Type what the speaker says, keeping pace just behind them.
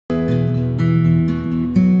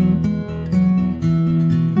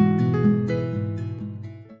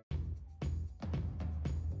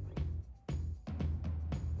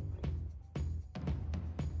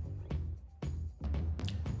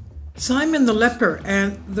Simon the leper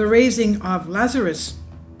and the raising of Lazarus.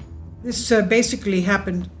 This basically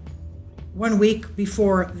happened 1 week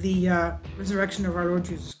before the resurrection of our Lord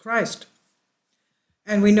Jesus Christ.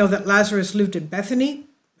 And we know that Lazarus lived in Bethany,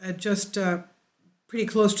 just pretty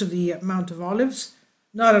close to the Mount of Olives,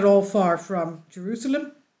 not at all far from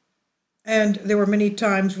Jerusalem. And there were many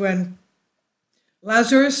times when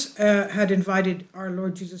Lazarus had invited our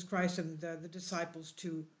Lord Jesus Christ and the disciples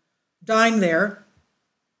to dine there.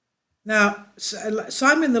 Now,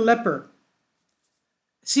 Simon the leper,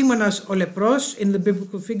 Simonas o Lepros, in the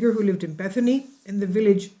biblical figure who lived in Bethany, in the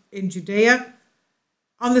village in Judea,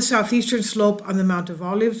 on the southeastern slope on the Mount of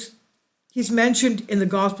Olives. He's mentioned in the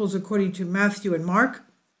Gospels according to Matthew and Mark.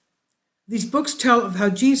 These books tell of how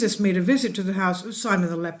Jesus made a visit to the house of Simon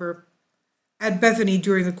the leper at Bethany,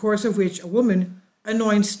 during the course of which a woman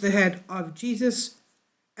anoints the head of Jesus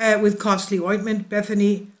with costly ointment.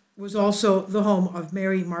 Bethany was also the home of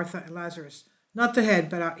Mary, Martha, and Lazarus. Not the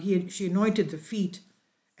head, but she anointed the feet,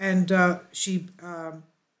 and she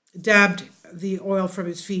dabbed the oil from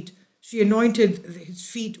his feet. She anointed his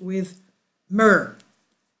feet with myrrh,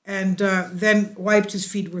 and then wiped his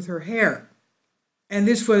feet with her hair. And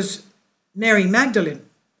this was Mary Magdalene.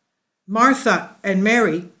 Martha and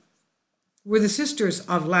Mary were the sisters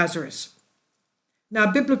of Lazarus.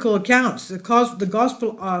 Now, biblical accounts, the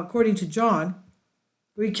Gospel according to John,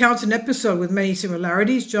 recounts an episode with many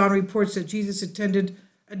similarities. John reports that Jesus attended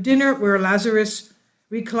a dinner where Lazarus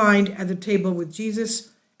reclined at the table with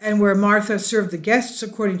Jesus and where Martha served the guests,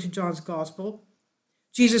 according to John's Gospel.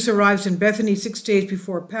 Jesus arrives in Bethany 6 days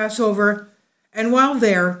before Passover, and while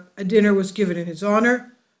there, a dinner was given in his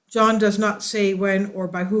honor. John does not say when or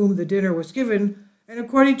by whom the dinner was given, and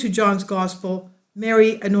according to John's Gospel,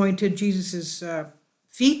 Mary anointed Jesus'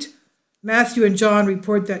 feet. Matthew and John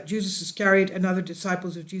report that Judas Iscariot and other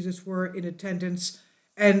disciples of Jesus were in attendance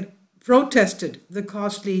and protested the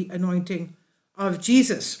costly anointing of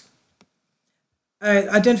Jesus.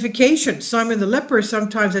 Identification. Simon the leper is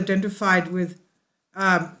sometimes identified with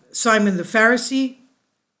Simon the Pharisee,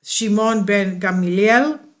 Shimon ben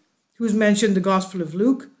Gamaliel, who's mentioned in the Gospel of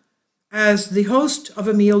Luke, as the host of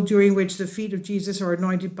a meal during which the feet of Jesus are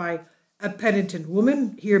anointed by a penitent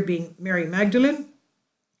woman, here being Mary Magdalene,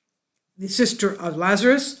 the sister of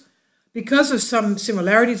Lazarus. Because of some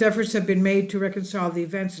similarities, efforts have been made to reconcile the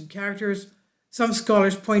events and characters. Some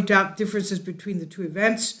scholars point out differences between the two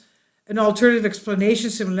events. An alternative explanation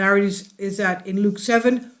of similarities is that in Luke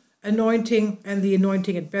 7, anointing and the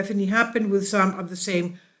anointing at Bethany happened with some of the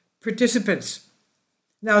same participants.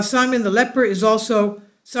 Now, Simon the leper is also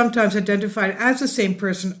sometimes identified as the same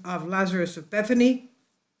person of Lazarus of Bethany,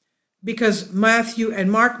 because Matthew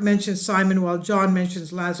and Mark mention Simon while John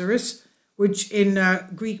mentions Lazarus, which in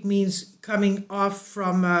Greek means coming off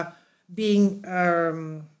from being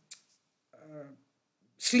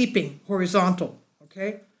sleeping, horizontal,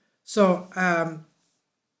 okay? So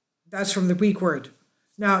that's from the Greek word.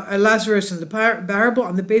 Now, Lazarus in the parable,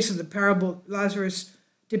 on the basis of the parable, Lazarus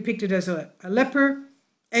depicted as a leper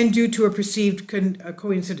and due to a perceived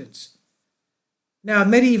coincidence. Now,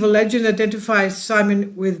 medieval legend identifies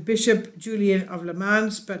Simon with Bishop Julian of Le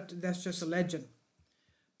Mans, but that's just a legend.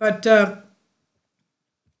 But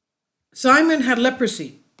Simon had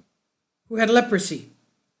leprosy, who had leprosy.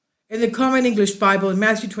 In the Common English Bible, in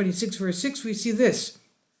Matthew 26, verse 6, we see this.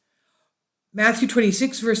 Matthew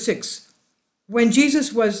 26, verse 6. When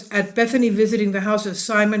Jesus was at Bethany visiting the house of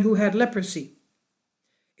Simon, who had leprosy.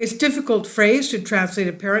 It's a difficult phrase to translate,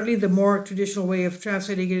 apparently. The more traditional way of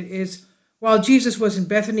translating it is, while Jesus was in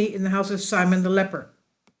Bethany in the house of Simon the leper.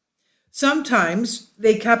 Sometimes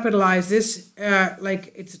they capitalize this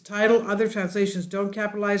like it's a title. Other translations don't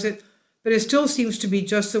capitalize it, but it still seems to be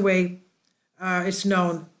just the way it's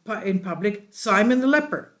known in public. Simon the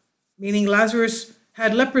leper, meaning Lazarus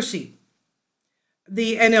had leprosy.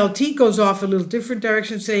 The NLT goes off a little different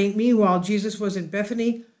direction, saying, meanwhile, Jesus was in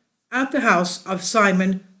Bethany at the house of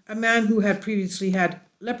Simon, a man who had previously had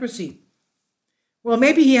leprosy. Well,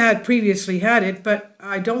 maybe he had previously had it, but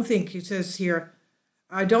I don't think, he says here,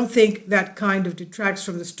 I don't think that kind of detracts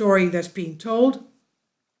from the story that's being told.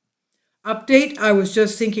 Update, I was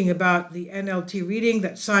just thinking about the NLT reading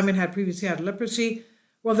that Simon had previously had leprosy.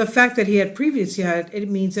 Well, the fact that he had previously had it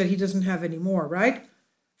means that he doesn't have any more, right?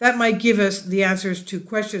 That might give us the answers to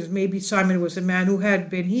questions. Maybe Simon was a man who had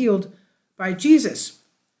been healed by Jesus.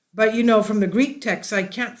 But you know, from the Greek text, I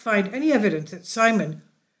can't find any evidence that Simon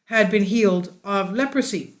had been healed of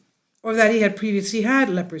leprosy or that he had previously had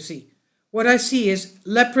leprosy. What I see is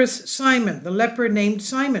leprous Simon, the leper named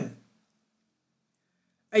Simon.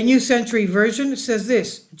 A New Century Version says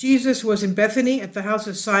this: Jesus was in Bethany at the house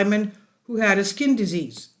of Simon, who had a skin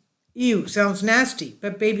disease. Ew, sounds nasty,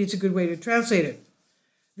 but maybe it's a good way to translate it.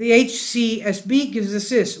 The HCSB gives us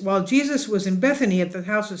this. While Jesus was in Bethany at the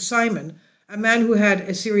house of Simon, a man who had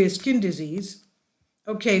a serious skin disease.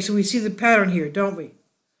 Okay, so we see the pattern here, don't we?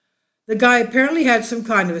 The guy apparently had some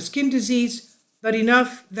kind of a skin disease, but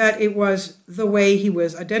enough that it was the way he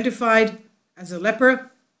was identified as a leper.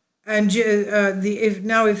 And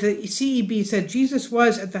if the CEB said Jesus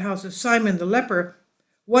was at the house of Simon the leper,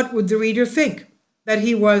 what would the reader think? That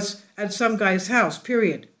he was at some guy's house,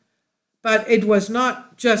 period. But it was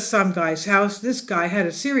not just some guy's house. This guy had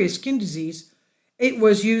a serious skin disease. It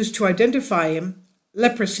was used to identify him,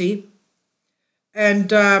 leprosy. And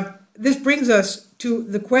this brings us to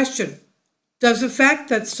the question, does the fact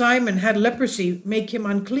that Simon had leprosy make him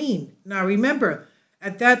unclean? Now remember,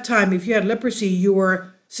 at that time, if you had leprosy, you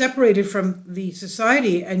were separated from the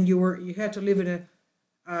society and you had to live in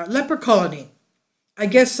a leper colony. I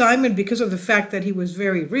guess Simon, because of the fact that he was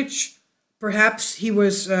very rich, perhaps he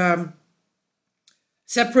was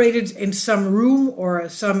separated in some room or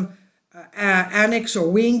some annex or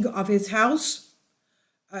wing of his house.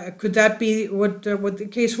 Could that be what the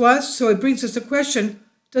case was? So it brings us the question,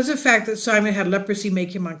 does the fact that Simon had leprosy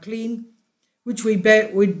make him unclean? Which we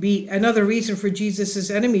bet would be another reason for Jesus'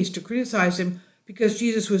 enemies to criticize him, because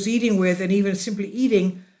Jesus was eating with, and even simply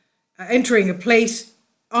eating, entering a place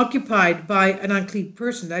occupied by an unclean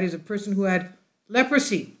person, that is, a person who had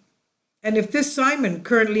leprosy. And if this Simon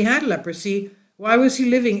currently had leprosy, why was he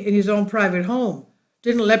living in his own private home?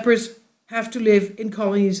 Didn't lepers have to live in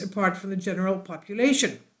colonies apart from the general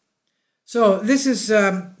population? So this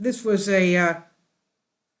was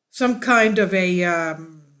some kind of a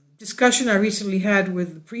discussion I recently had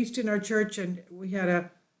with the priest in our church, and we had a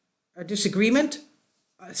disagreement.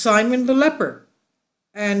 Simon the leper,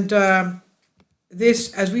 and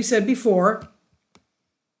this, as we said before,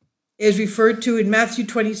 is referred to in Matthew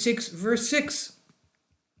 26, verse 6.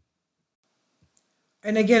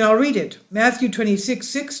 And again, I'll read it. Matthew 26,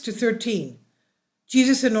 6 to 13.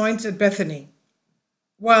 Jesus anoints at Bethany.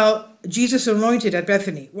 While Jesus anointed at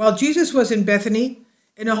Bethany. While Jesus was in Bethany,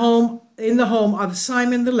 in the home of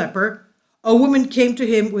Simon the leper, a woman came to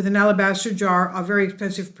him with an alabaster jar of very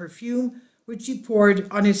expensive perfume, which she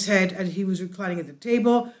poured on his head as he was reclining at the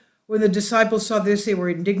table. When the disciples saw this, they were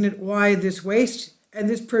indignant. Why this waste? And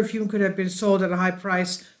this perfume could have been sold at a high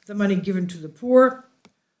price, the money given to the poor.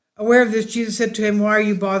 Aware of this, Jesus said to him, why are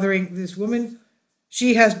you bothering this woman?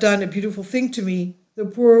 She has done a beautiful thing to me. The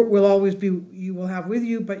poor will always be, you will have with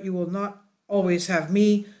you, but you will not always have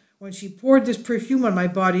me. When she poured this perfume on my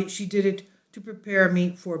body, she did it to prepare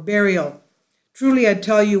me for burial. Truly, I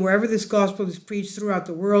tell you, wherever this gospel is preached throughout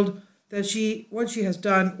the world, that what she has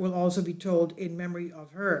done will also be told in memory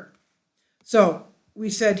of her. So, we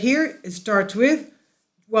said here, it starts with,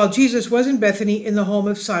 while Jesus was in Bethany in the home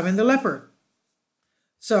of Simon the leper.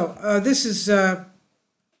 So, this is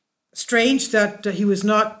strange that he was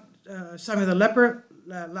not, Simon the leper,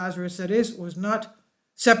 Lazarus that is, was not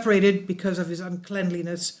separated because of his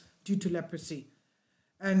uncleanliness due to leprosy.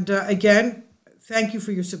 And again, thank you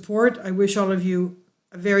for your support. I wish all of you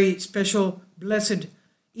a very special, blessed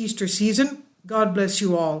Easter season. God bless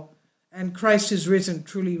you all. And Christ is risen,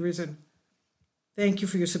 truly risen. Thank you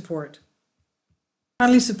for your support.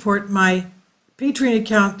 Kindly support my Patreon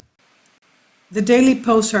account. The daily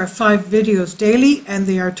posts are 5 videos daily, and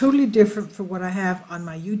they are totally different from what I have on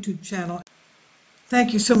my YouTube channel.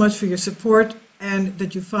 Thank you so much for your support and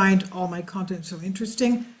that you find all my content so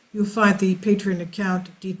interesting. You'll find the Patreon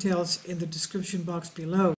account details in the description box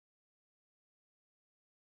below.